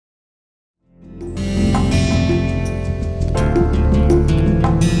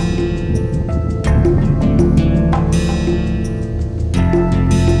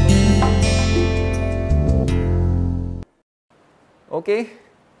Okay,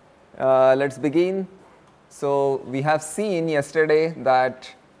 let's begin. So we have seen yesterday that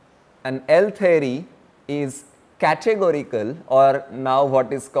an L theory is categorical, or now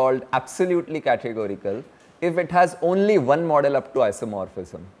what is called absolutely categorical, if it has only one model up to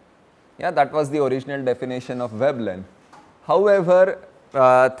isomorphism. Yeah, that was the original definition of Veblen. However,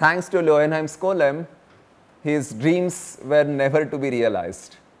 thanks to Löwenheim's column, his dreams were never to be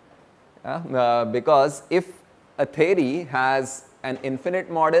realized. Because if a theory has an infinite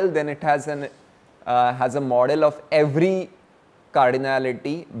model, then it has a model of every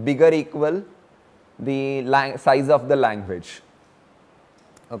cardinality bigger equal the size of the language.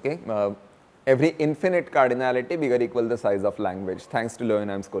 Okay, every infinite cardinality bigger equal the size of language, thanks to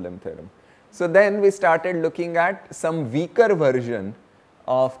Löwenheim's column theorem. So then we started looking at some weaker version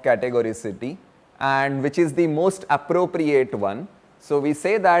of categoricity, and which is the most appropriate one. So we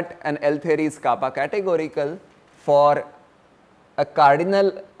say that an L theory is kappa categorical for a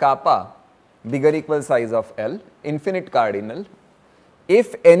cardinal kappa bigger equal size of L, infinite cardinal,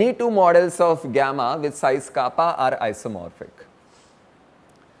 if any two models of gamma with size kappa are isomorphic.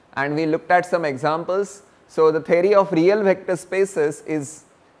 And we looked at some examples. So the theory of real vector spaces is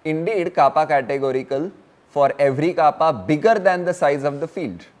indeed kappa categorical for every kappa bigger than the size of the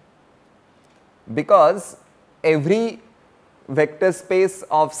field, because every vector space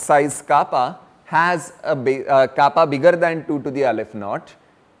of size kappa has a kappa bigger than 2 to the aleph naught,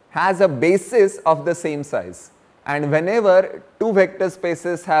 has a basis of the same size, and whenever two vector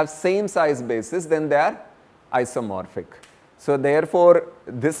spaces have same size basis, then they are isomorphic. So therefore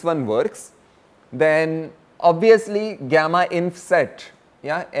this one works. Then obviously gamma inf set,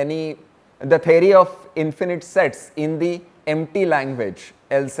 the theory of infinite sets in the empty language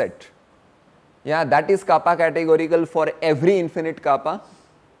L set, that is kappa categorical for every infinite kappa,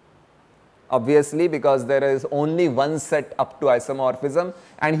 obviously, because there is only one set up to isomorphism,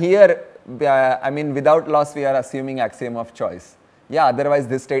 and here I mean without loss we are assuming axiom of choice. Otherwise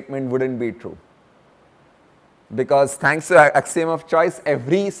this statement wouldn't be true, because thanks to axiom of choice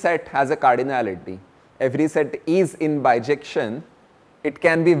every set has a cardinality, every set is in bijection, it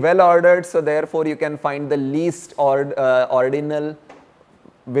can be well ordered, so therefore you can find the least ordinal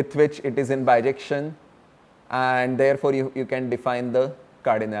with which it is in bijection, and therefore you can define the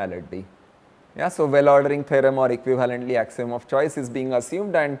cardinality. So well ordering theorem or equivalently axiom of choice is being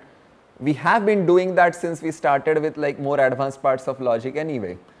assumed, and we have been doing that since we started with like more advanced parts of logic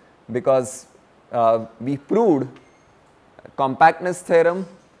anyway, because we proved compactness theorem,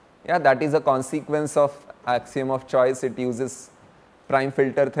 that is a consequence of axiom of choice, it uses prime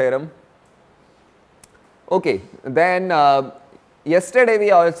filter theorem. Okay, then yesterday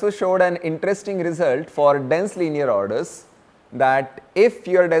we also showed an interesting result for dense linear orders, that if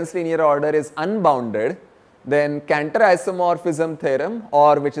your dense linear order is unbounded, then Cantor isomorphism theorem,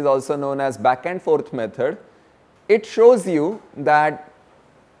 or which is also known as back and forth method, it shows you that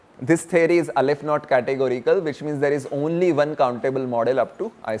this theory is aleph naught categorical, which means there is only one countable model up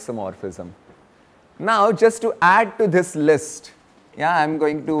to isomorphism. Now just to add to this list, I am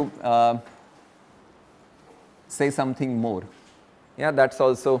going to say something more. That's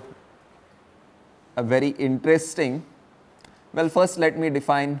also a very interesting. Well, first let me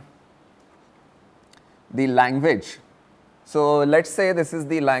define the language. So let's say this is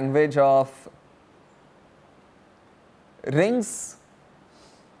the language of rings,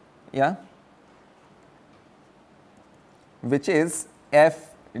 which is F,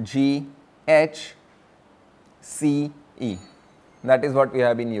 G, H, C, E. That is what we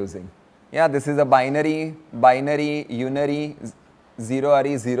have been using. This is a binary, unary,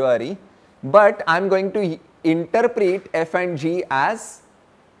 zero-ary, zero-ary, but I am going to interpret F and G as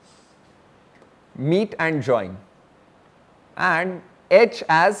meet and join, and H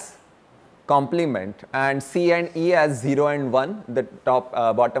as complement, and C and E as 0 and 1, the top,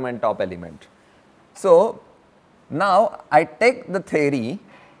 bottom and top element. So now I take the theory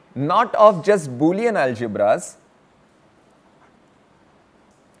not of just Boolean algebras,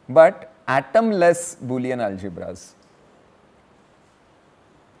 but atomless Boolean algebras.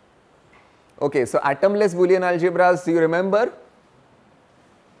 Okay, so atomless Boolean algebras, do you remember?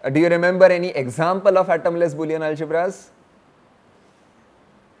 Do you remember any example of atomless Boolean algebras?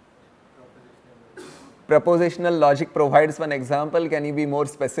 Propositional logic provides one example. Can you be more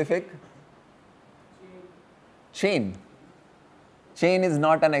specific? Chain. Chain is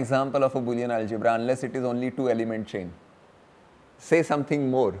not an example of a Boolean algebra unless it is only two element chain. Say something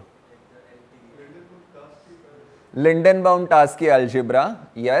more. Lindenbaum-Tarski algebra,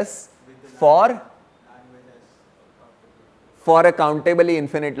 yes. For a countably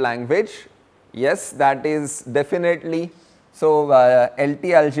infinite language, yes, that is definitely So, LT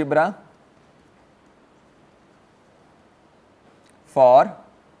algebra for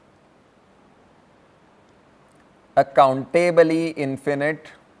a countably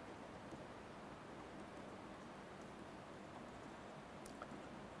infinite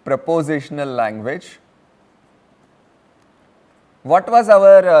propositional language. What was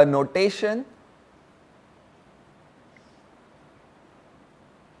our notation?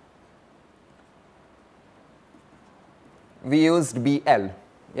 We used BL,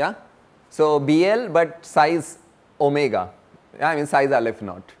 yeah. So, BL but size omega, yeah, I mean size aleph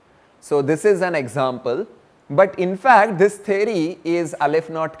naught. So, this is an example, but in fact this theory is aleph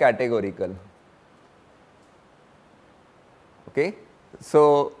naught categorical, okay.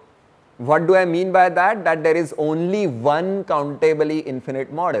 So, what do I mean by that? That there is only one countably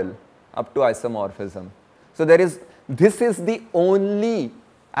infinite model up to isomorphism. So, this is the only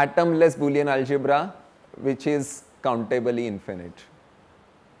atomless Boolean algebra which is countably infinite.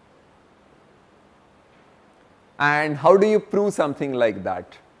 And how do you prove something like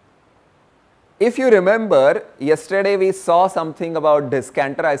that? If you remember, yesterday we saw something about this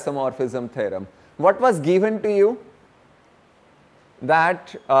Cantor isomorphism theorem. What was given to you?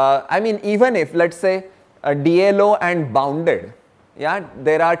 That, I mean, even if let us say DLO and bounded, yeah,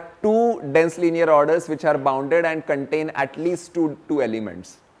 there are two dense linear orders which are bounded and contain at least two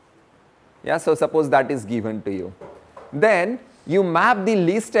elements. Yeah, so suppose that is given to you. Then you map the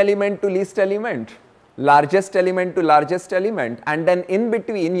least element to least element, largest element to largest element, and then in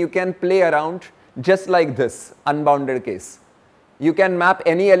between you can play around just like this unbounded case. You can map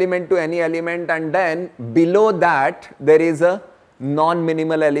any element to any element, and then below that there is a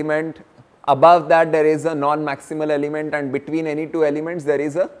non-minimal element, above that there is a non-maximal element, and between any two elements there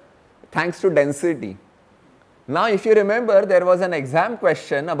is a, thanks to density. Now, if you remember, there was an exam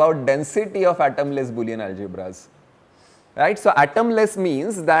question about density of atomless Boolean algebras, right. So, atomless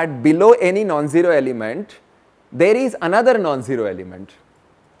means that below any non-zero element, there is another non-zero element.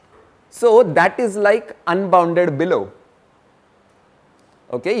 So, that is like unbounded below,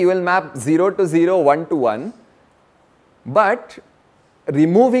 okay. You will map 0 to 0, 1 to 1, but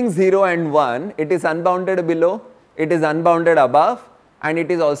removing 0 and 1, it is unbounded below, it is unbounded above, and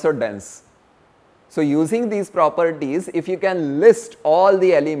it is also dense. So, using these properties, if you can list all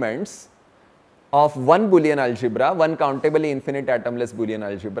the elements of one Boolean algebra, one countably infinite atomless Boolean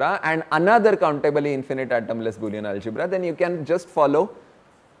algebra and another countably infinite atomless Boolean algebra, then you can just follow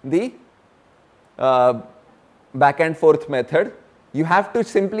the back and forth method. You have to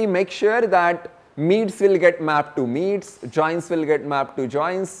simply make sure that meets will get mapped to meets, joins will get mapped to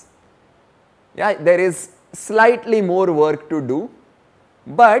joins. Yeah, there is slightly more work to do,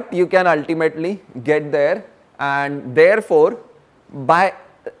 but you can ultimately get there, and therefore by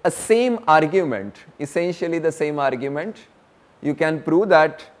a same argument, essentially the same argument, you can prove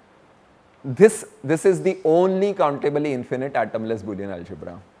that this is the only countably infinite atomless Boolean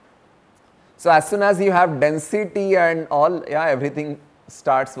algebra. So, as soon as you have density and all, yeah, everything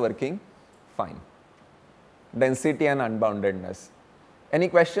starts working fine. Density and unboundedness. Any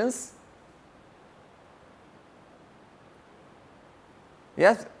questions?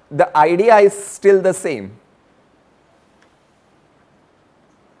 Yes, the idea is still the same.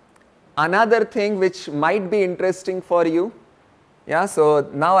 Another thing which might be interesting for you, yeah, so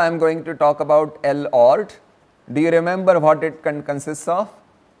now I am going to talk about L-ord. Do you remember what it consists of?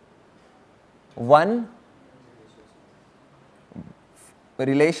 One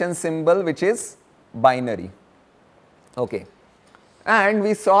relation symbol which is binary, okay. And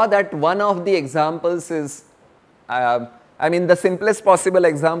we saw that one of the examples is, I mean the simplest possible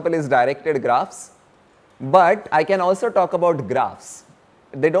example is directed graphs, but I can also talk about graphs.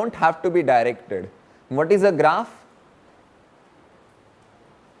 They do not have to be directed. What is a graph?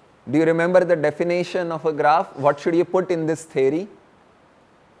 Do you remember the definition of a graph? What should you put in this theory?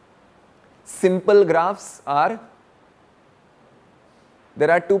 Simple graphs are, there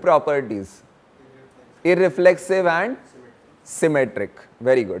are two properties, irreflexive and symmetric.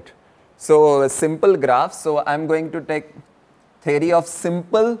 Very good. So, simple graphs. So, I am going to take theory of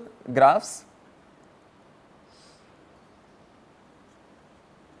simple graphs.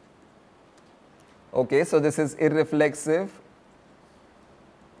 Okay, so this is irreflexive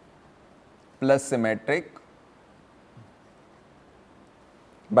plus symmetric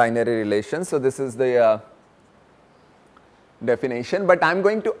binary relation. So, this is the definition, but I am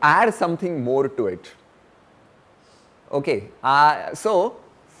going to add something more to it. Okay, so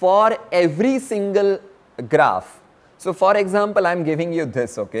for every single graph, so for example, I am giving you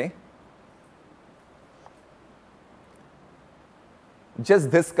this, okay, just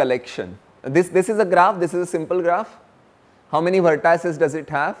this collection. This is a graph, this is a simple graph. How many vertices does it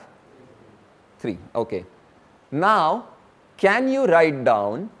have? 3. Okay. Now, can you write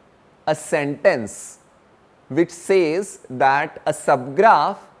down a sentence which says that a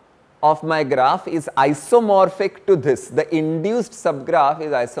subgraph of my graph is isomorphic to this? The induced subgraph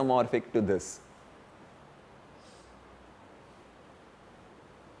is isomorphic to this.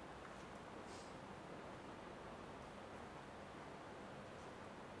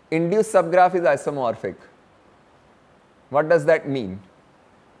 Induced subgraph is isomorphic. What does that mean?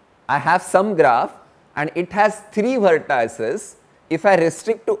 I have some graph and it has 3 vertices. If I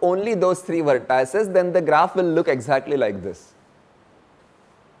restrict to only those 3 vertices, then the graph will look exactly like this.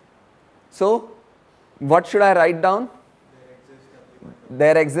 So, what should I write down?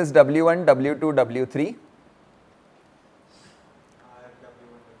 There exists W1, W2, W3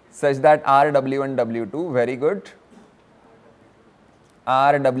 such that R, W1, W2, very good,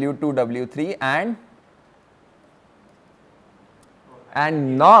 R, W2, W3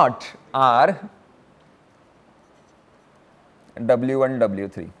 and not R, W1,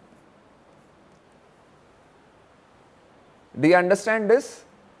 W3. Do you understand this?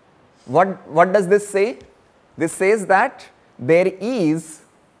 What does this say? This says that there is,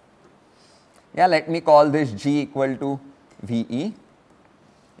 let me call this G equal to VE,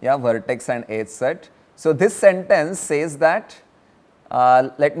 vertex and edge set. So, this sentence says that,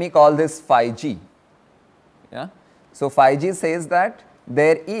 let me call this phi G. So, phi G says that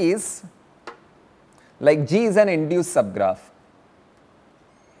there is, like G is an induced subgraph.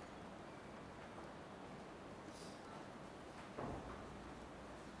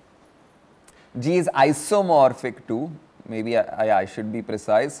 G is isomorphic to, maybe I should be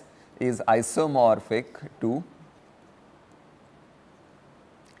precise, is isomorphic to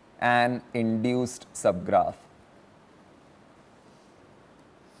an induced subgraph.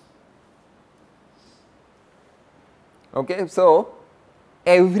 Okay, so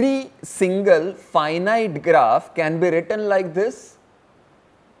every single finite graph can be written like this.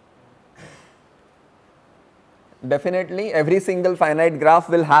 Definitely, every single finite graph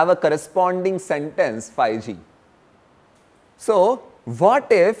will have a corresponding sentence phi G. So, what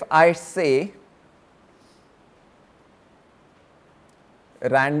if I say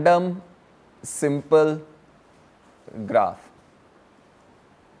random simple graph?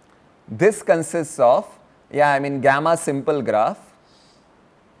 This consists of, gamma simple graph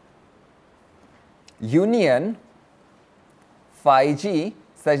union phi G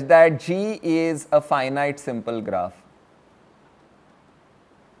such that G is a finite simple graph.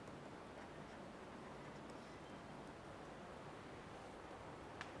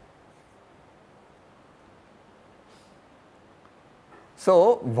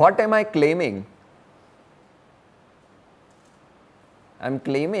 So, what am I claiming? I am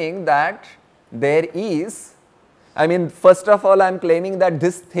claiming that there is, first of all I am claiming that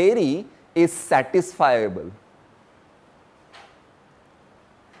this theory is satisfiable.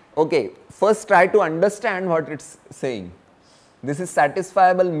 Okay, first try to understand what it is saying. This is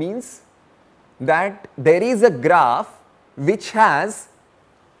satisfiable means that there is a graph which has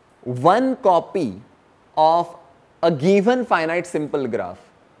one copy of a given finite simple graph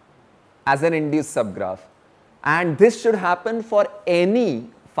as an induced subgraph, and this should happen for any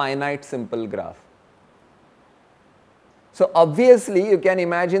finite simple graph. So, obviously you can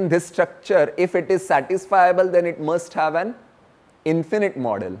imagine this structure, if it is satisfiable, then it must have an infinite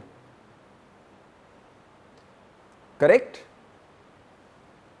model, correct?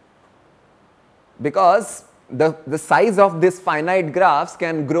 Because the size of these finite graphs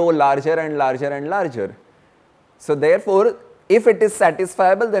can grow larger and larger and larger. So, therefore, if it is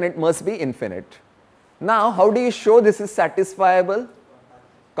satisfiable, then it must be infinite. Now, how do you show this is satisfiable?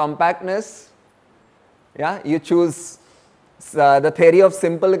 Compactness, you choose the theory of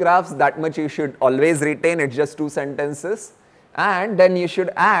simple graphs, that much you should always retain, it's just 2 sentences, and then you should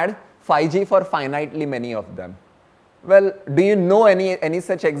add phi G for finitely many of them. Well, do you know any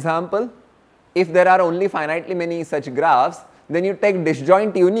such example? If there are only finitely many such graphs, then you take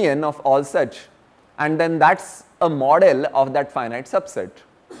disjoint union of all such, and then that's a model of that finite subset.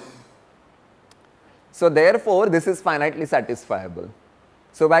 So, therefore, this is finitely satisfiable.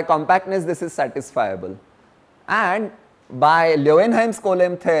 So, by compactness this is satisfiable, and by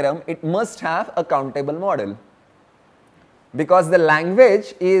Leeuwenheim's-Kolem theorem it must have a countable model, because the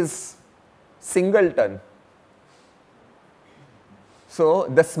language is singleton. So,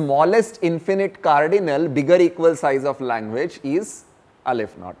 the smallest infinite cardinal bigger equal size of language is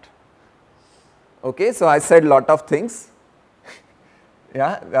aleph naught. Okay, so I said lot of things.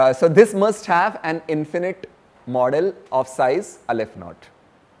 So this must have an infinite model of size aleph naught.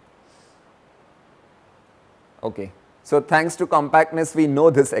 Okay. So thanks to compactness, we know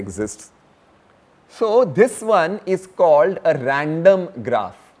this exists. So this one is called a random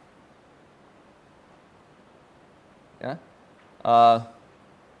graph. Yeah.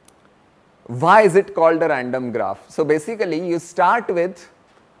 Why is it called a random graph? So basically, you start with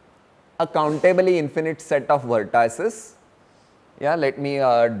a countably infinite set of vertices. Yeah, let me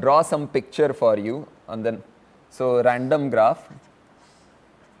draw some picture for you on the, so random graph.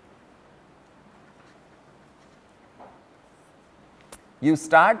 You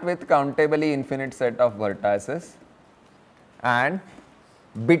start with countably infinite set of vertices, and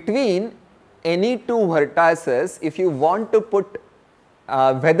between any two vertices, if you want to put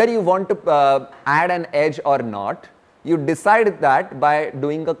whether you want to add an edge or not, you decide that by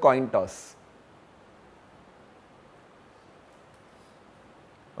doing a coin toss.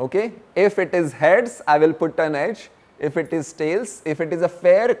 Okay? If it is heads, I will put an edge. If it is tails, if it is a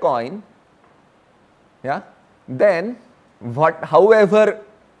fair coin, yeah, then however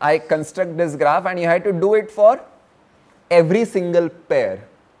I construct this graph, and you have to do it for every single pair.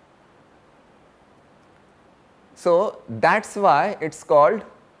 So that's why it's called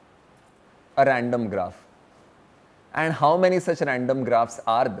a random graph. And how many such random graphs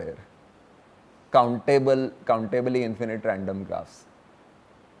are there? Countably infinite random graphs.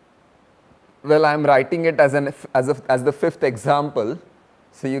 Well, I am writing it as the fifth example.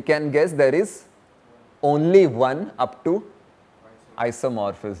 So you can guess there is only one up to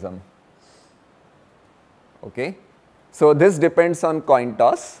isomorphism. Okay. So this depends on coin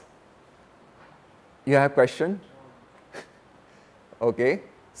toss. You have a question? Okay.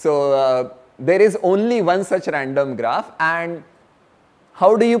 So there is only one such random graph, and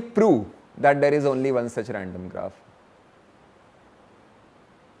how do you prove that there is only one such random graph?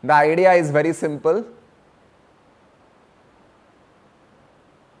 The idea is very simple.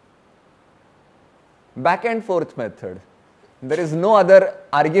 Back and forth method. There is no other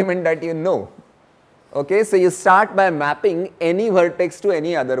argument that you know. Okay, so you start by mapping any vertex to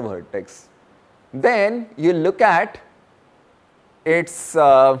any other vertex. Then you look at its,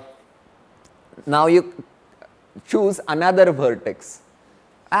 now you choose another vertex,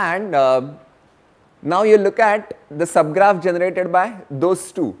 and now you look at the subgraph generated by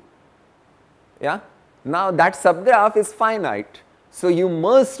those two. Yeah? Now that subgraph is finite. So you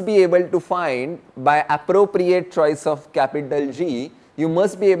must be able to find, by appropriate choice of capital G, you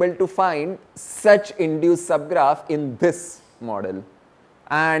must be able to find such induced subgraph in this model.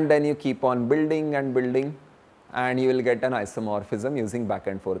 And then you keep on building and building, and you will get an isomorphism using back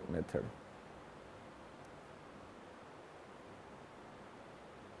and forth method.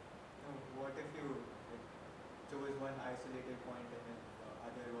 What if you chose one isolated point and then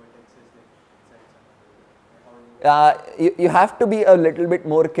other vertexes inside some? You have to be a little bit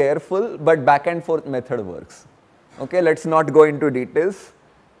more careful, but back and forth method works. Okay, let's not go into details.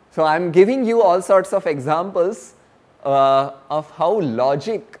 So I am giving you all sorts of examples of how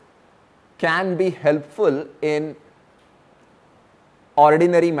logic can be helpful in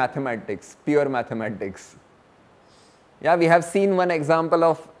ordinary mathematics, pure mathematics. Yeah, we have seen one example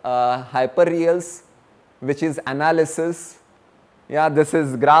of hyperreals, which is analysis. Yeah, this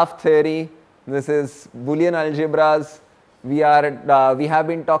is graph theory. This is Boolean algebras. We have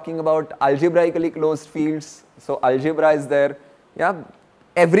been talking about algebraically closed fields. So algebra is there. Yeah,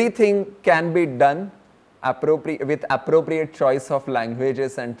 everything can be done with appropriate choice of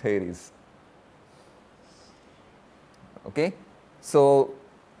languages and theories. Okay, so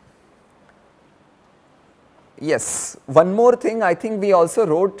yes, one more thing I think we also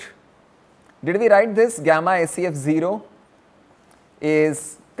wrote. Did we write this? Gamma ACF 0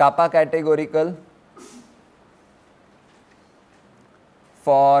 is kappa categorical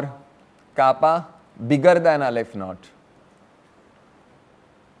for kappa bigger than aleph naught.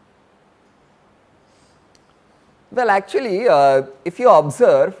 Well, actually, if you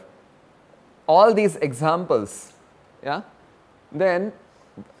observe all these examples, yeah, then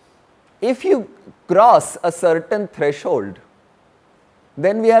if you cross a certain threshold,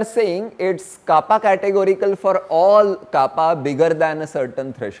 then we are saying it's kappa categorical for all kappa bigger than a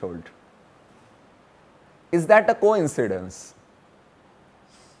certain threshold. Is that a coincidence?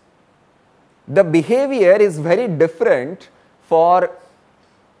 The behavior is very different for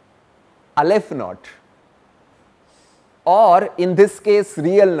aleph naught, or in this case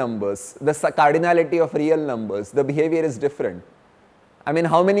real numbers, the cardinality of real numbers, the behavior is different. I mean,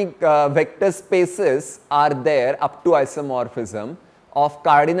 how many vector spaces are there up to isomorphism of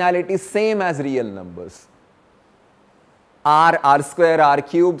cardinality same as real numbers? R, R square, R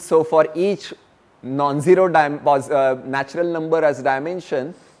cube. So for each non-zero natural number as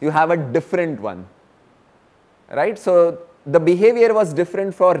dimension, you have a different one. right? So the behavior was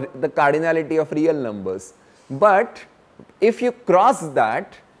different for the cardinality of real numbers. But if you cross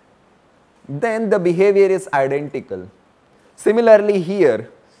that, then the behavior is identical. Similarly here,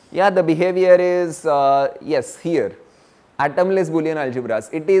 yeah, the behavior is, yes, here, atomless Boolean algebras,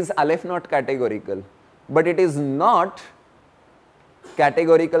 it is Aleph not categorical, but it is not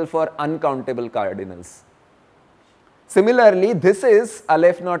categorical for uncountable cardinals. Similarly, this is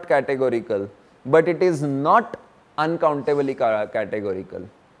Aleph not categorical, but it is not uncountably categorical.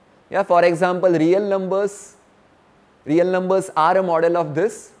 Yeah, for example, real numbers are a model of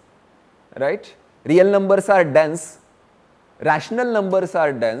this, right? Real numbers are dense, rational numbers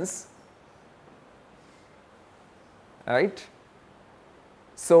are dense, right?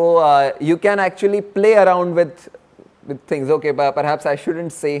 So you can actually play around with things. Okay, but perhaps I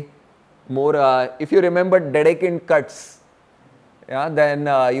shouldn't say more. If you remember Dedekind cuts, yeah, then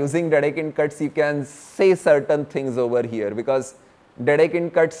using Dedekind cuts you can say certain things over here, because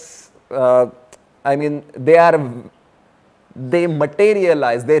Dedekind cuts, I mean, they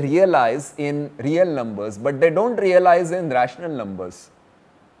materialize, they realize in real numbers, but they don't realize in rational numbers.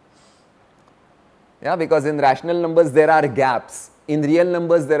 Yeah, because in rational numbers there are gaps, in real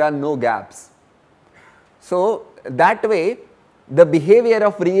numbers there are no gaps. So that way the behavior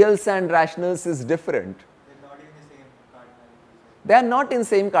of reals and rationals is different. They are not in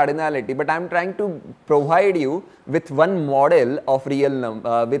same cardinality, but I am trying to provide you with one model of real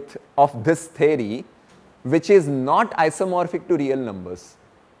of this theory, which is not isomorphic to real numbers.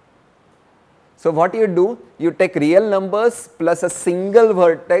 So what you do, you take real numbers plus a single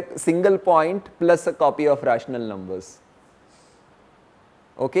vertex, single point plus a copy of rational numbers.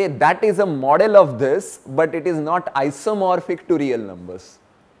 Okay, that is a model of this, but it is not isomorphic to real numbers.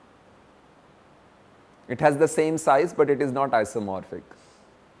 It has the same size, but it is not isomorphic.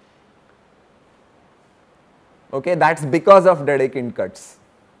 Okay, that's because of Dedekind cuts.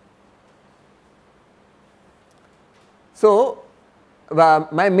 So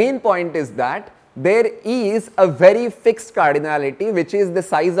my main point is that there is a very fixed cardinality, which is the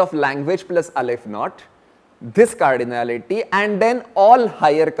size of language plus Aleph naught, this cardinality, and then all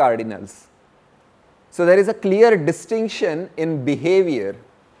higher cardinals. So there is a clear distinction in behavior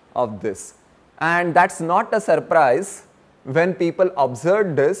of this, and that's not a surprise. When people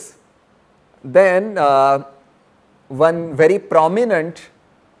observed this, then one very prominent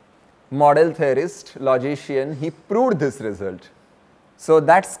model theorist, logician, he proved this result. So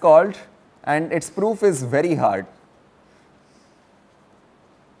that's called, and its proof is very hard.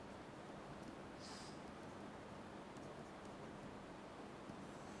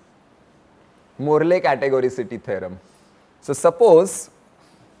 Morley categoricity theorem. So suppose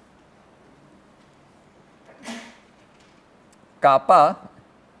kappa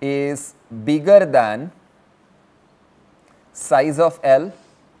is bigger than size of L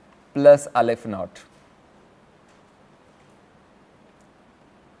plus Aleph naught.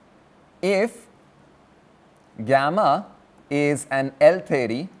 If gamma is an L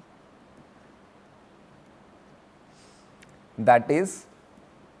theory, that is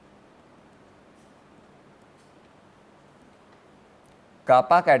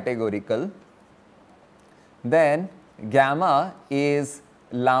kappa categorical, then gamma is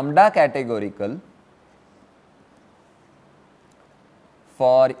lambda categorical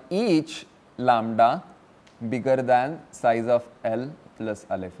for each lambda bigger than size of L plus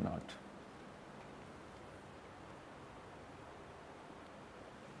Aleph naught.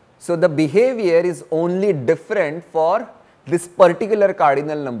 So the behavior is only different for this particular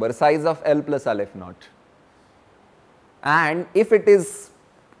cardinal number, size of L plus Aleph naught. And if it is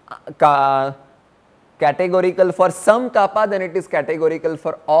categorical for some kappa, then it is categorical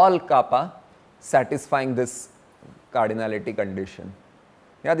for all kappa satisfying this cardinality condition.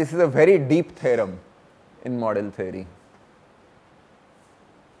 Yeah, this is a very deep theorem in model theory.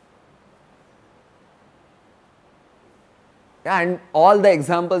 Yeah, and all the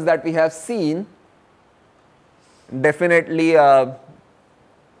examples that we have seen definitely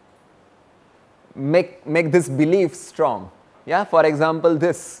make this belief strong. Yeah, for example,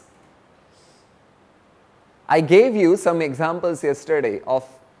 this. I gave you some examples yesterday of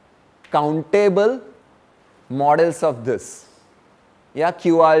countable models of this. Yeah,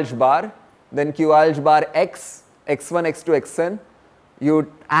 Q-alg bar, then Q-alg bar x, x1, x2, xn.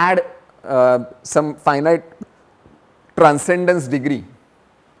 You add some finite transcendence degree.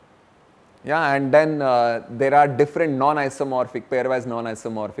 Yeah, and then there are different non-isomorphic, pairwise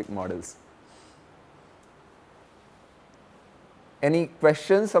non-isomorphic models. Any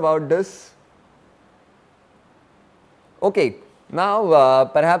questions about this? Okay, Now,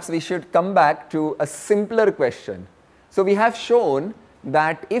 perhaps we should come back to a simpler question. So, we have shown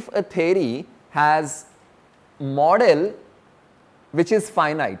that if a theory has model which is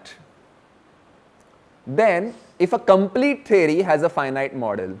finite, then if a complete theory has a finite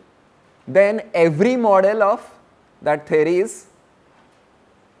model, then every model of that theory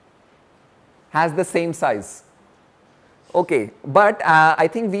has the same size. Okay, but I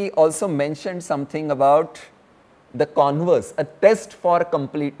think we also mentioned something about the converse, a test for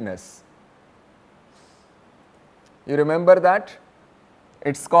completeness. You remember that?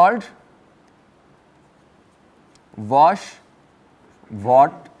 It's called Wash-Watt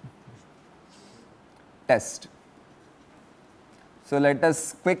test. So, let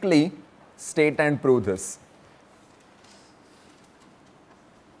us quickly state and prove this.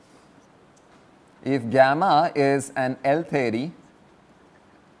 If gamma is an L theory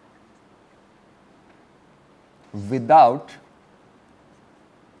without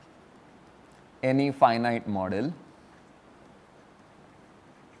any finite model,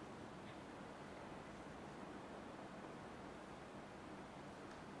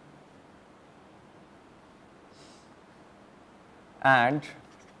 and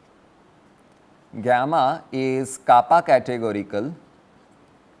gamma is kappa categorical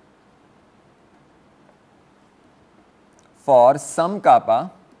for some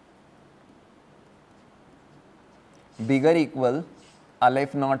kappa bigger equal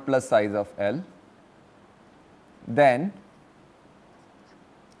aleph naught plus size of L, then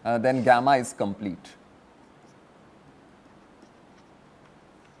gamma is complete.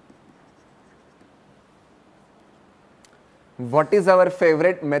 What is our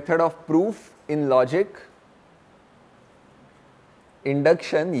favorite method of proof in logic?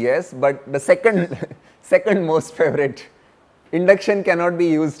 Induction, yes, but the second most favorite. Induction cannot be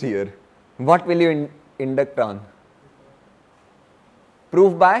used here. What will you induct on?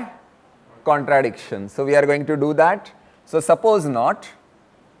 Proof by contradiction. So, we are going to do that. So, suppose not.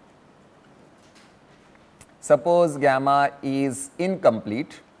 Suppose gamma is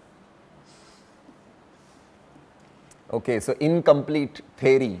incomplete. Okay, so incomplete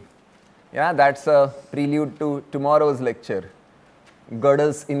theory. Yeah, that's a prelude to tomorrow's lecture.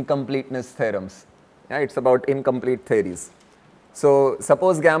 Gödel's incompleteness theorems. Yeah, it's about incomplete theories. So,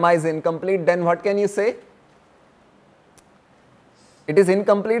 suppose gamma is incomplete, then what can you say? It is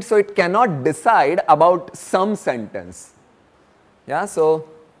incomplete, so it cannot decide about some sentence. Yeah, so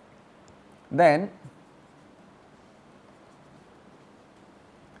then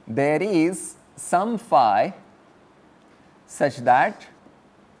there is some phi such that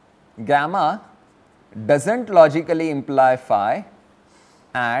gamma doesn't logically imply phi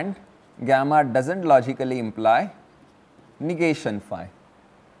and gamma doesn't logically imply negation phi.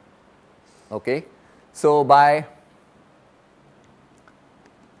 Okay. So,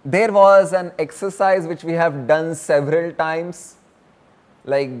 there was an exercise which we have done several times,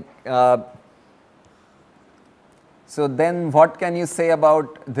 like so then what can you say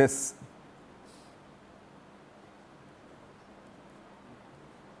about this?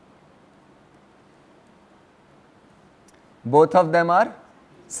 Both of them are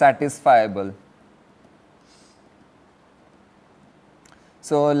satisfiable.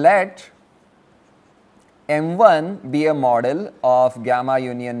 So, let M1 be a model of gamma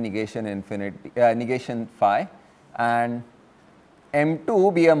union negation infinity, negation phi, and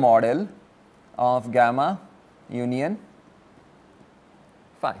M2 be a model of gamma union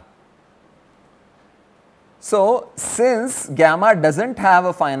phi. So, since gamma doesn't have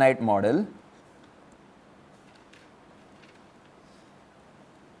a finite model,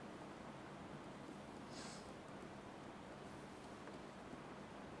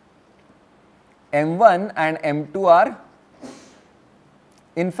 M1 and M2 are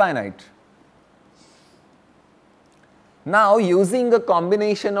infinite. Now, using a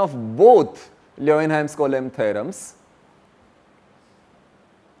combination of both Leeuwenhoek-Skolem theorems,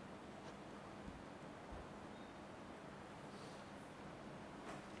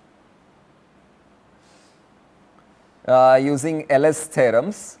 using LS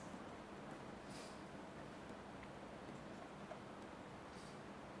theorems,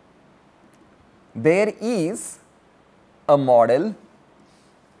 there is a model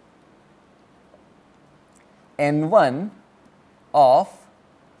N1 of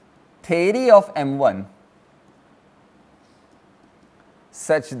theory of M1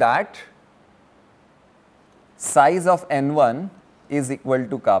 such that size of N1 is equal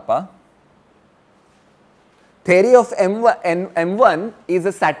to kappa. Theory of M1 is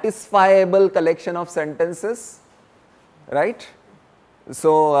a satisfiable collection of sentences, right?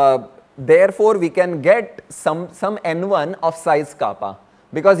 So, therefore we can get some n1 of size kappa,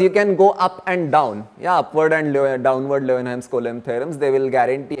 because you can go up and down, yeah, upward and downward Leeuwenhoek's-Coulomb theorems, they will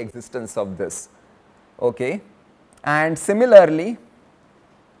guarantee existence of this. Okay. And similarly,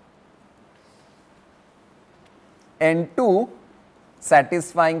 n2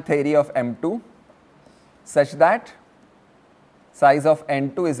 satisfying theory of M2 such that size of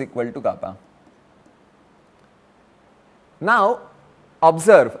n2 is equal to kappa. Now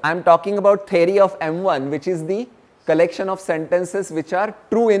observe, I am talking about theory of M1, which is the collection of sentences which are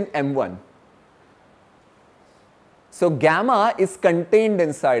true in M1. So gamma is contained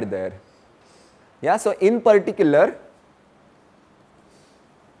inside there. Yeah, so in particular,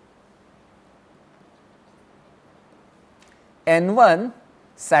 N1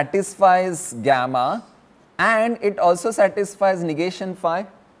 satisfies gamma and it also satisfies negation phi,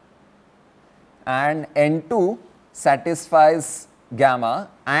 and N2 satisfies gamma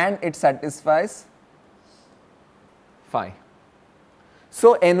and it satisfies phi.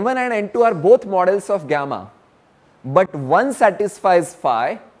 So N1 and N2 are both models of gamma, but one satisfies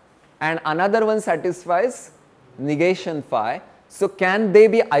phi and another one satisfies negation phi. So can they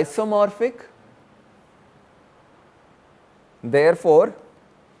be isomorphic? Therefore,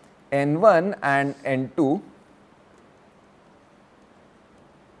 N1 and N2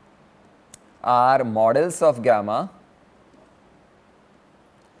 are models of gamma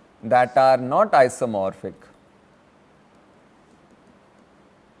that are not isomorphic.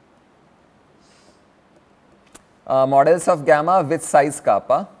 Models of gamma with size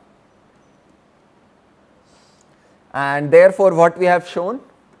kappa, and therefore what we have shown,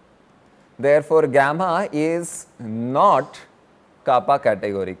 therefore gamma is not kappa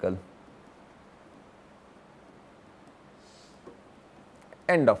categorical.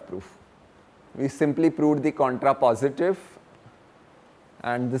 End of proof. We simply proved the contrapositive,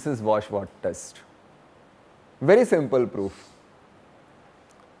 and this is Wash-Watt test. Very simple proof.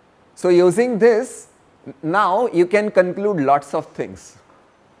 So using this, now you can conclude lots of things.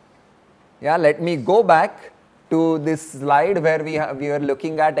 Yeah, let me go back to this slide where we were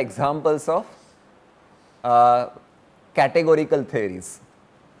looking at examples of categorical theories.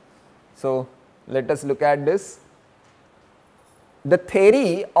 So let us look at this. The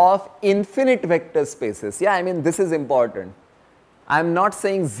theory of infinite vector spaces. Yeah, I mean this is important. I am not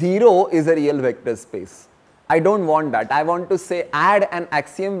saying 0 is a real vector space. I don't want that. I want to say add an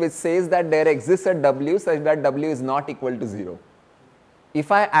axiom which says that there exists a W such that W is not equal to 0.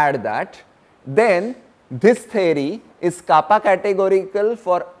 If I add that, then this theory is kappa categorical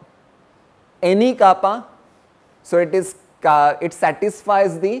for any kappa. So it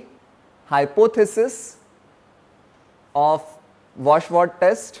satisfies the hypothesis of Wash-Watt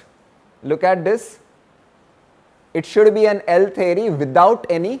test. Look at this. It should be an L theory without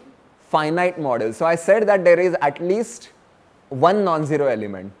any finite model. So I said that there is at least one non-zero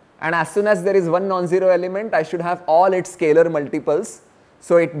element, and as soon as there is one non-zero element, I should have all its scalar multiples,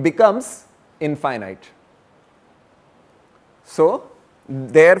 so it becomes infinite. So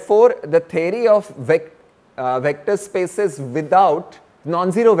therefore the theory of vector spaces without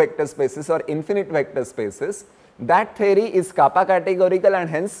non-zero vector spaces or infinite vector spaces, that theory is kappa categorical and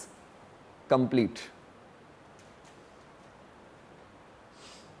hence complete.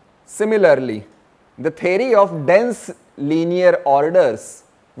 Similarly, the theory of dense linear orders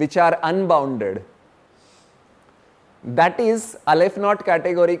which are unbounded, that is Aleph not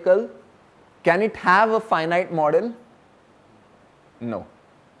categorical. Can it have a finite model? No.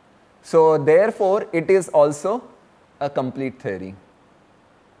 So therefore it is also a complete theory.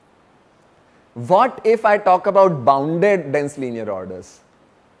 What if I talk about bounded dense linear orders?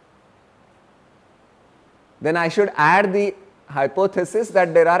 Then I should add the hypothesis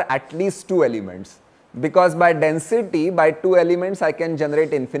that there are at least two elements, because by density, by two elements I can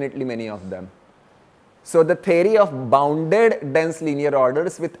generate infinitely many of them. So the theory of bounded dense linear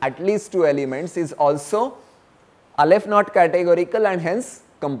orders with at least two elements is also Aleph not categorical and hence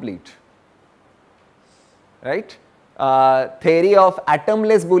complete. Right? Theory of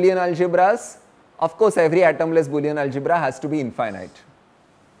atomless Boolean algebras, of course every atomless Boolean algebra has to be infinite.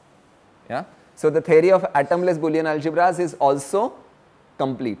 Yeah? So the theory of atomless Boolean algebras is also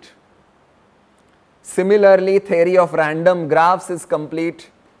complete. Similarly, theory of random graphs is complete,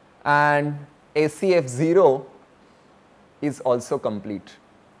 and ACF0 is also complete.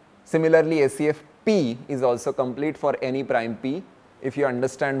 Similarly, ACFP is also complete for any prime P if you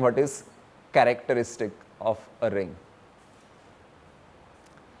understand what is characteristic of a ring.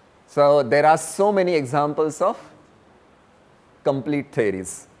 So there are so many examples of complete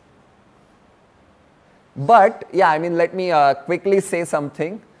theories. But yeah, I mean let me quickly say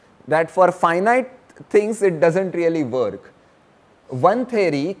something. that for finite things it doesn't really work. One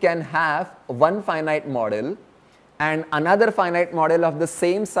theory can have one finite model and another finite model of the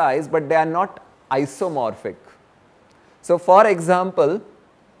same size, but they are not isomorphic. So for example,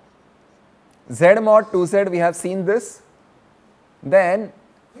 Z mod 2Z, we have seen this, then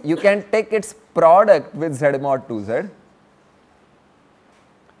you can take its product with Z mod 2Z,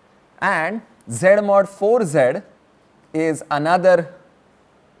 and Z mod 4Z is another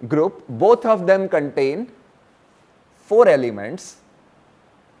group. Both of them contain 4 elements,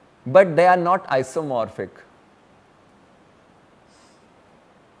 but they are not isomorphic.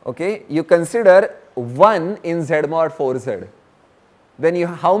 Okay, you consider 1 in Z mod 4Z, then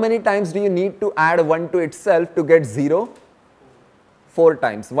how many times do you need to add 1 to itself to get 0? 4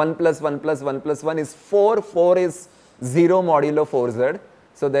 times. 1 plus 1 plus 1 plus 1 is 4, 4 is 0 modulo 4Z.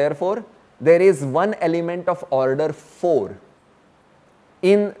 So therefore, there is one element of order 4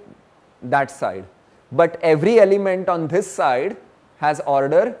 in that side, but every element on this side has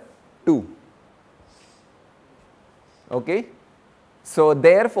order 2. Okay? So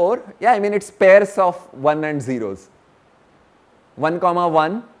therefore, yeah, I mean it's pairs of 1 and zeros. 1 comma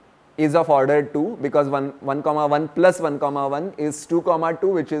 1 is of order 2 because 1 comma 1 plus 1 comma 1 is 2 comma 2,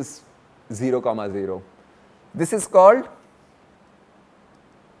 which is 0 comma 0. This is called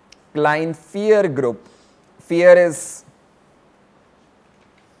Klein-Fehr group. Fehr is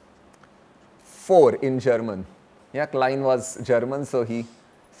 4 in German. Yeah, Klein was German, so he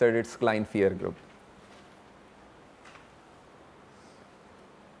said it's Klein-Fehr group.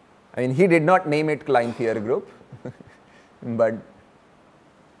 I mean, he did not name it Klein-Fehr group, but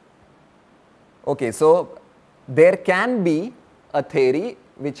okay, so there can be a theory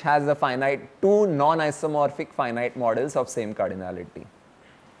which has a finite 2 non-isomorphic finite models of same cardinality.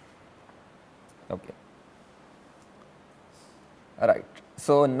 Okay. All right.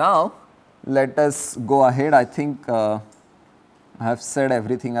 So now let us go ahead. I think I have said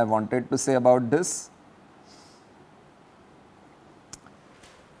everything I wanted to say about this.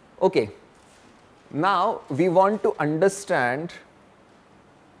 Okay. Now we want to understand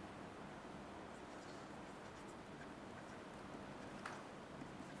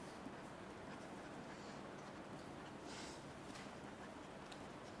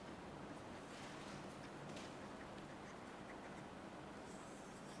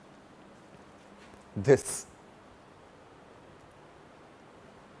this.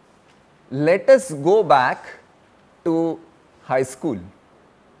 Let us go back to high school.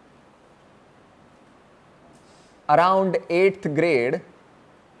 Around 8th grade,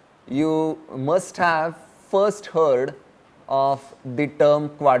 you must have first heard of the term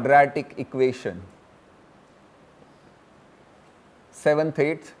quadratic equation. 7th,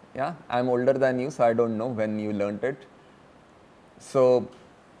 8th, yeah, I am older than you, so I don't know when you learnt it. So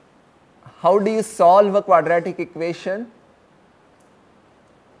how do you solve a quadratic equation?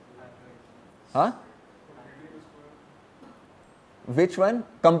 Huh? Which one?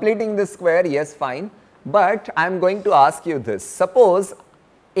 Completing the square, yes, fine. But I am going to ask you this. Suppose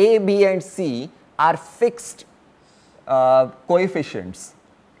A, B and C are fixed coefficients.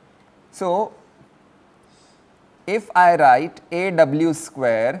 So if I write AW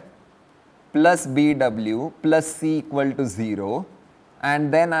square plus BW plus C equal to 0,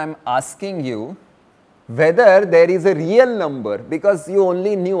 and then I am asking you whether there is a real number, because you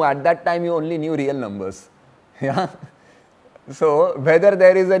only knew at that time, you only knew real numbers. Yeah. So whether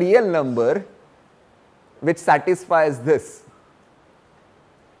there is a real number which satisfies this.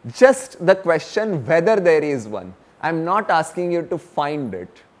 Just the question whether there is one. I am not asking you to find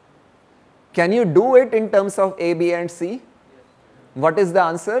it. Can you do it in terms of A, B and C? What is the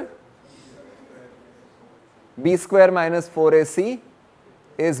answer? B square minus 4AC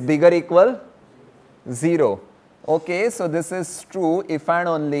is bigger or equal 0. Okay, so this is true if and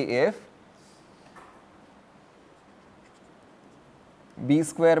only if B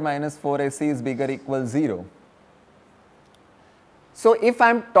square minus 4AC is bigger or equal 0. So if I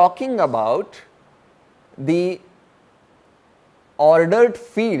am talking about the ordered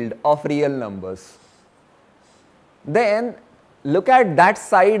field of real numbers, then look at that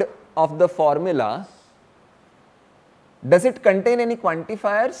side of the formula. Does it contain any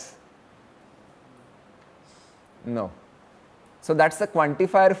quantifiers? No. So that's a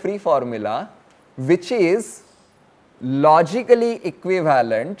quantifier free formula which is logically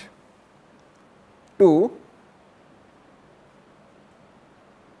equivalent to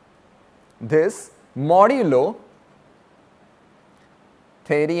this modulo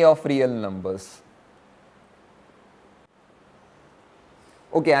theory of real numbers.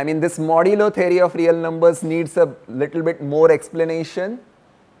 Okay, I mean this modulo theory of real numbers needs a little bit more explanation.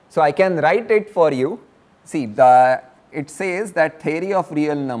 So I can write it for you. See, it says that theory of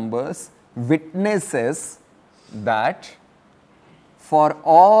real numbers witnesses that for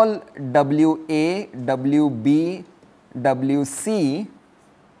all WA, WB, WC,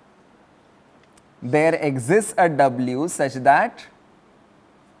 there exists a W such that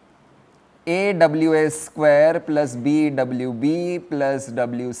AWS square plus BWB plus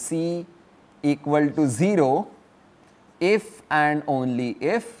WC equal to 0 if and only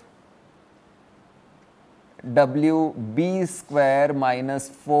if WB square minus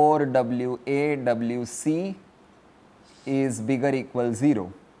 4WA WC is bigger equal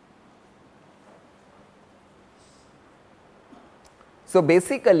 0. So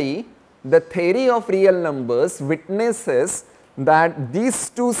basically, the theory of real numbers witnesses that these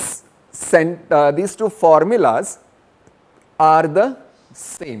two formulas are the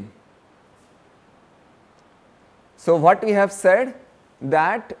same. So what we have said,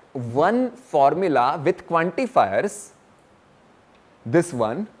 that one formula with quantifiers, this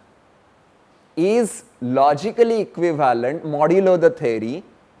one, is logically equivalent modulo the theory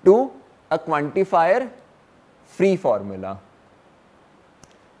to a quantifier free formula.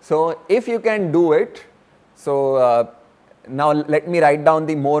 So if you can do it, so now let me write down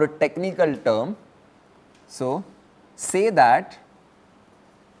the more technical term. So say that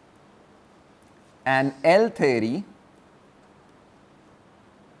an L theory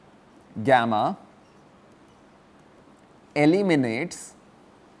gamma eliminates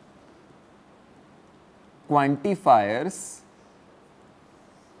quantifiers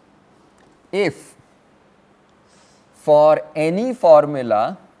if for any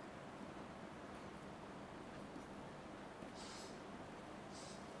formula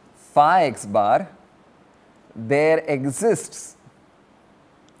phi x bar there exists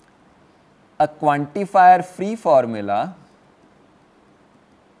a quantifier free formula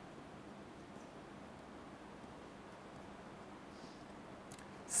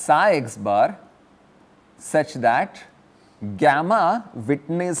psi x bar such that gamma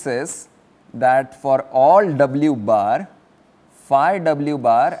witnesses that for all W bar, phi W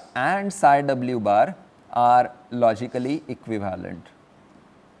bar and psi W bar are logically equivalent.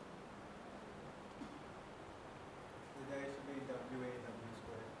 So there should be WA,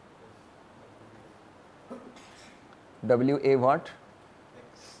 W square. WA what?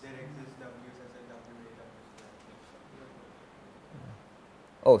 Like there exists W such as WA, W square.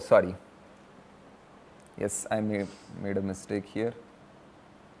 Oh, sorry. Yes, I made a mistake here.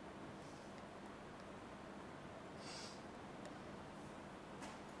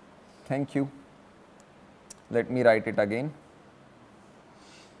 Thank you. Let me write it again.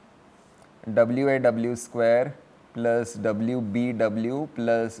 WA W square plus WBW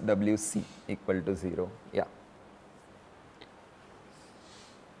plus WC equal to 0. Yeah.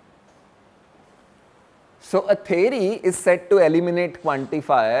 So a theory is said to eliminate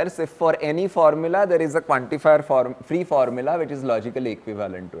quantifiers if for any formula there is a quantifier free formula which is logically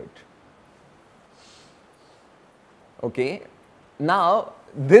equivalent to it. Okay. Now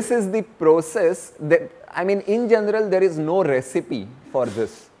this is the process that, I mean, in general there is no recipe for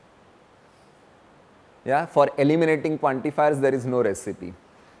this. Yeah, for eliminating quantifiers there is no recipe.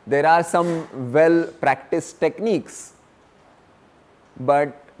 There are some well practiced techniques,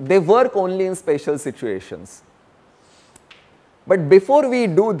 but they work only in special situations. But before we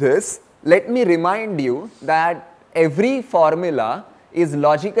do this, let me remind you that every formula is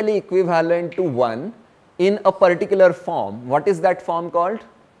logically equivalent to 1 in a particular form. What is that form called?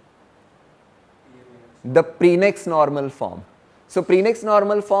 The prenex normal form. So prenex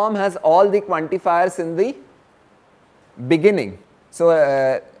normal form has all the quantifiers in the beginning.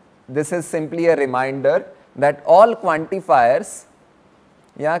 So this is simply a reminder that all quantifiers,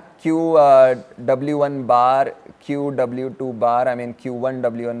 yeah, Q W1 bar, Q W2 bar, I mean Q1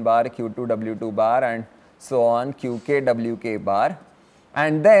 W1 bar, Q2 W2 bar and so on, QK WK bar,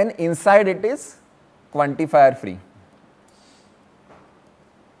 and then inside it is quantifier free.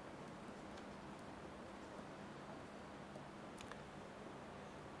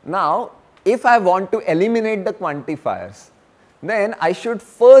 Now, if I want to eliminate the quantifiers, then I should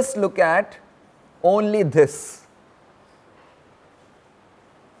first look at only this.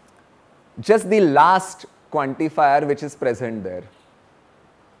 Just the last quantifier which is present there.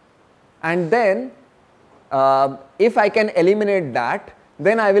 And then if I can eliminate that,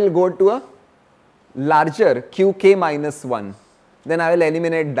 then I will go to a larger QK minus 1. Then I will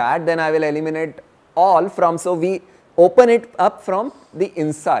eliminate that, then I will eliminate all from, so we open it up from the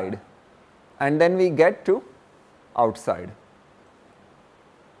inside and then we get to outside.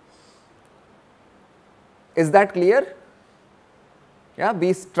 Is that clear? Yeah,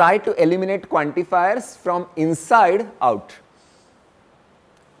 we try to eliminate quantifiers from inside out.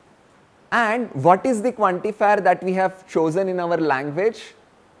 And what is the quantifier that we have chosen in our language?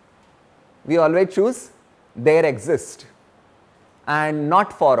 We always choose there exist and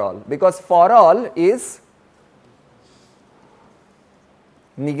not for all, because for all is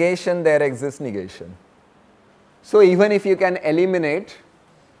negation, there exists negation. So even if you can eliminate,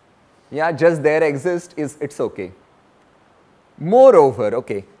 yeah, just there exists, it's okay. Moreover,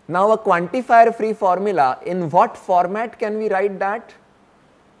 okay, now a quantifier free formula, in what format can we write that?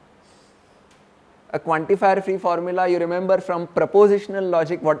 A quantifier free formula, you remember from propositional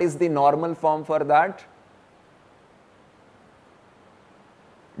logic, what is the normal form for that?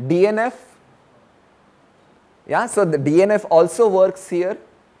 DNF. Yeah, so the DNF also works here.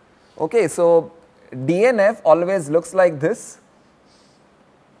 Okay, so DNF always looks like this.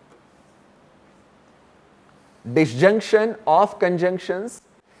 Disjunction of conjunctions,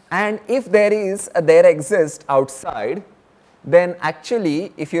 and if there exists outside, then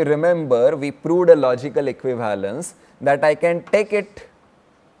actually if you remember we proved a logical equivalence that I can take it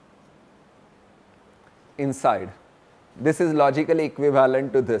inside. This is logically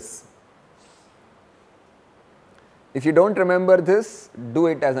equivalent to this. If you don't remember this, do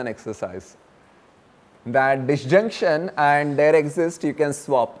it as an exercise. That disjunction and there exists, you can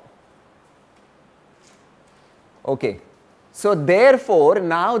swap. Okay. So therefore,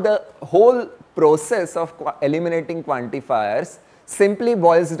 now the whole process of eliminating quantifiers simply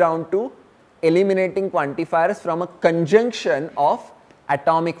boils down to eliminating quantifiers from a conjunction of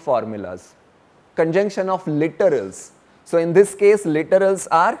atomic formulas, conjunction of literals. So in this case, literals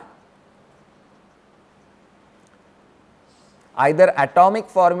are either atomic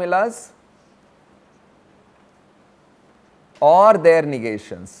formulas or their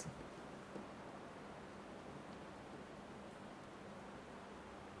negations.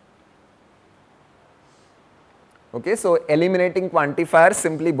 Okay, so eliminating quantifier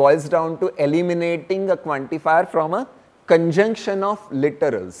simply boils down to eliminating a quantifier from a conjunction of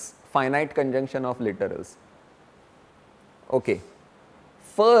literals, finite conjunction of literals. Okay,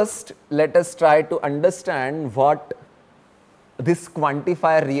 first let us try to understand what this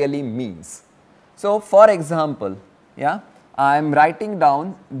quantifier really means. So for example, yeah, I am writing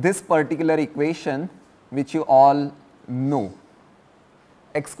down this particular equation which you all know,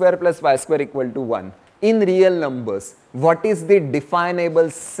 x square plus y square equal to 1. In real numbers, what is the definable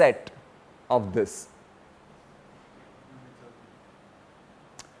set of this?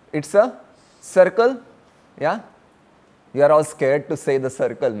 It's a circle, yeah? You are all scared to say the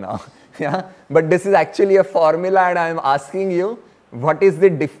circle now, yeah? But this is actually a formula and I am asking you what is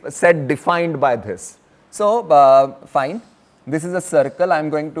the set defined by this. So, fine, this is a circle, I am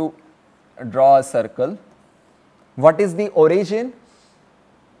going to draw a circle. What is the origin?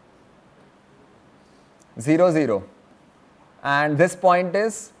 0, 0, and this point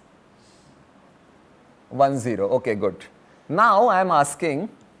is 1, 0. Okay, good. Now I am asking,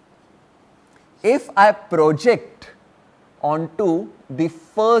 if I project onto the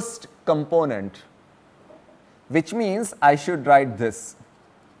first component, which means I should write this.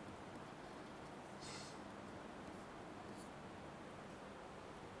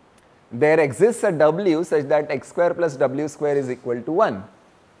 There exists a w such that x square plus w square is equal to 1.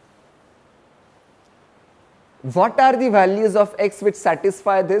 What are the values of x which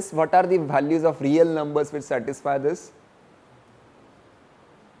satisfy this? What are the values of real numbers which satisfy this?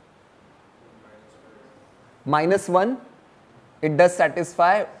 Minus 1, it does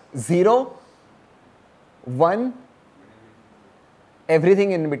satisfy. 0, 1,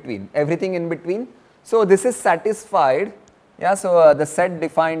 everything in between, everything in between. So this is satisfied, yeah, so the set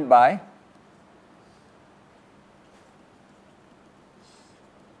defined by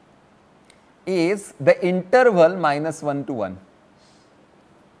is the interval minus 1 to 1.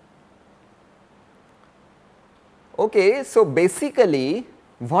 Okay, so basically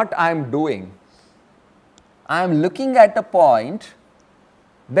what I am doing, I am looking at a point,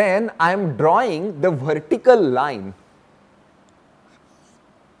 then I am drawing the vertical line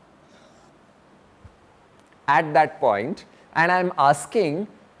at that point and I am asking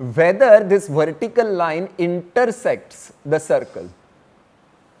whether this vertical line intersects the circle.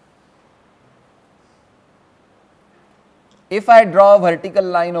 If I draw a vertical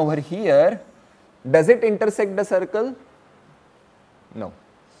line over here, does it intersect the circle? No.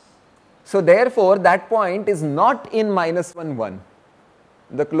 So therefore, that point is not in minus 1, 1,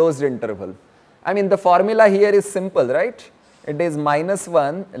 the closed interval. I mean the formula here is simple, right? It is minus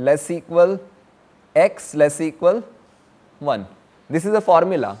 1 less equal x less equal 1. This is the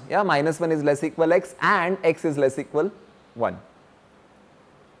formula, yeah, minus 1 is less equal x and x is less equal 1.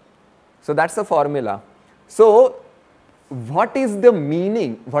 So that's the formula. So what is the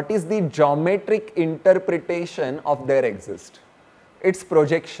meaning, what is the geometric interpretation of there exist? It's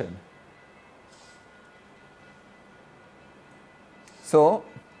projection. So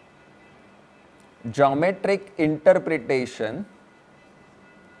geometric interpretation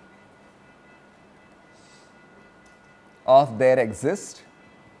of there exist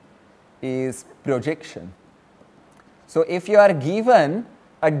is projection. So if you are given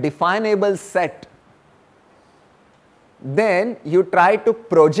a definable set, then you try to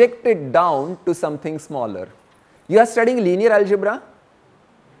project it down to something smaller. You are studying linear algebra?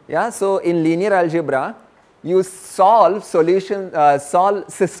 Yeah, so in linear algebra, you solve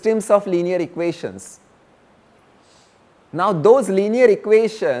systems of linear equations. Now those linear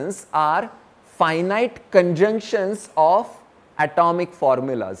equations are finite conjunctions of atomic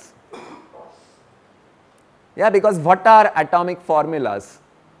formulas. Yeah, because what are atomic formulas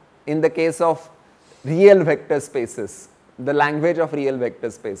in the case of real vector spaces, the language of real vector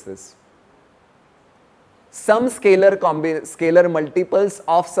spaces? Some scalar multiples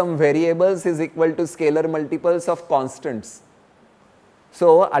of some variables is equal to scalar multiples of constants.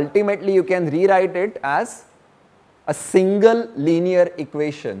 So ultimately you can rewrite it as a single linear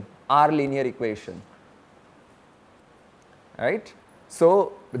equation, R linear equation, right?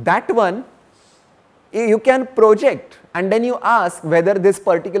 So that one you can project, and then you ask whether this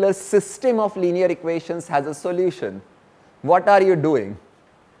particular system of linear equations has a solution. What are you doing?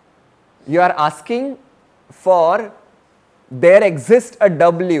 You are asking for there exists a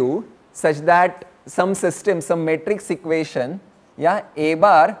W such that some system, some matrix equation, yeah, A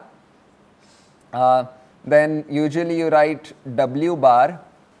bar, then usually you write W bar,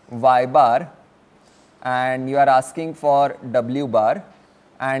 Y bar, and you are asking for W bar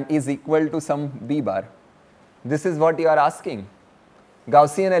and is equal to some B bar. This is what you are asking.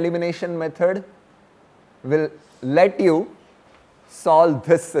 Gaussian elimination method will let you solve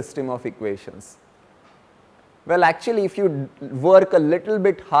this system of equations. Well, actually, if you work a little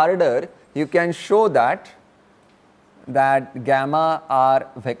bit harder, you can show that gamma R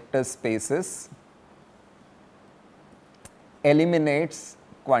vector spaces eliminates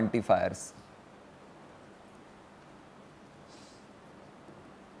quantifiers.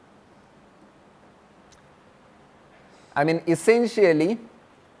 I mean, essentially,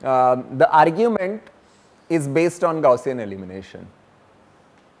 the argument is based on Gaussian elimination.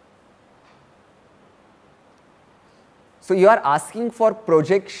 So you are asking for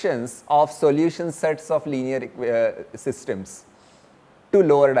projections of solution sets of linear systems to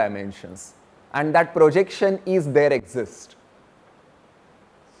lower dimensions, and that projection is there exist.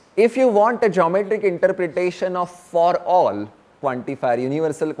 If you want a geometric interpretation of for all quantifier,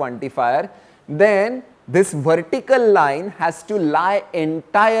 universal quantifier, then this vertical line has to lie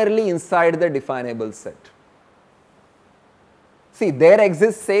entirely inside the definable set. See, there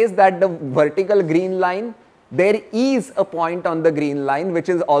exists says that the vertical green line, there is a point on the green line which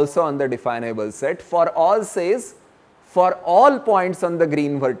is also on the definable set. For all says, for all points on the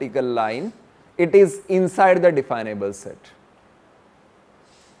green vertical line, it is inside the definable set.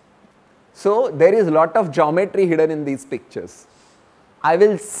 So there is a lot of geometry hidden in these pictures. I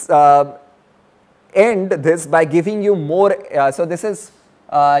will end this by giving you more, so this is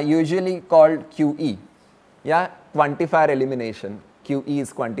usually called QE, yeah, quantifier elimination. QE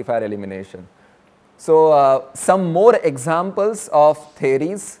is quantifier elimination. So some more examples of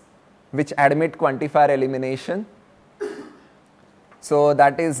theories which admit quantifier elimination. So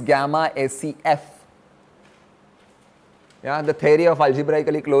that is gamma SEF. Yeah, the theory of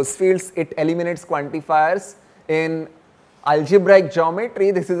algebraically closed fields, it eliminates quantifiers. In algebraic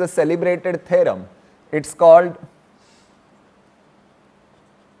geometry, this is a celebrated theorem. It's called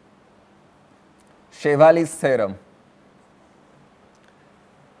Chevallier's theorem.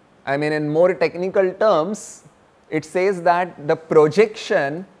 I mean, in more technical terms, it says that the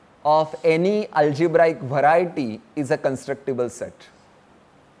projection of any algebraic variety is a constructible set.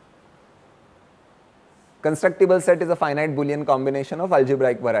 Constructible set is a finite Boolean combination of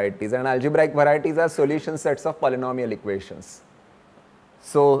algebraic varieties, and algebraic varieties are solution sets of polynomial equations.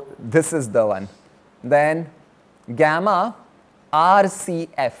 So this is the one. Then gamma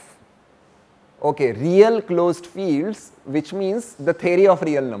RCF, okay, real closed fields, which means the theory of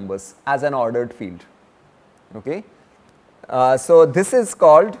real numbers as an ordered field. Okay, so this is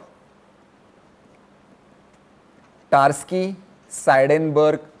called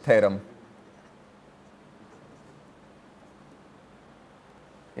Tarski-Seidenberg theorem.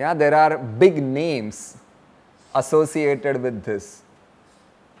 Yeah, there are big names associated with this.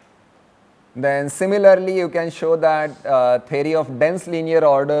 Then similarly, you can show that theory of dense linear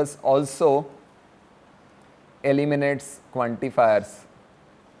orders also eliminates quantifiers.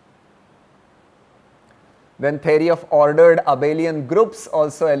 Then theory of ordered abelian groups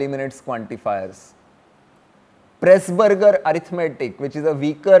also eliminates quantifiers. Pressburger arithmetic, which is a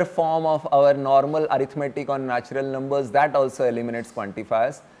weaker form of our normal arithmetic on natural numbers, that also eliminates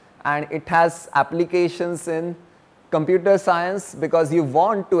quantifiers. And it has applications in computer science because you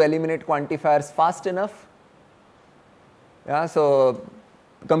want to eliminate quantifiers fast enough. Yeah, so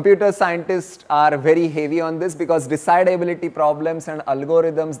computer scientists are very heavy on this because decidability problems and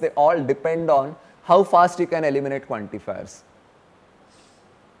algorithms, they all depend on how fast you can eliminate quantifiers.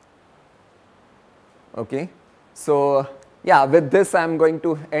 Okay. So, yeah, with this I am going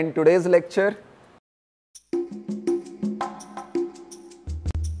to end today's lecture.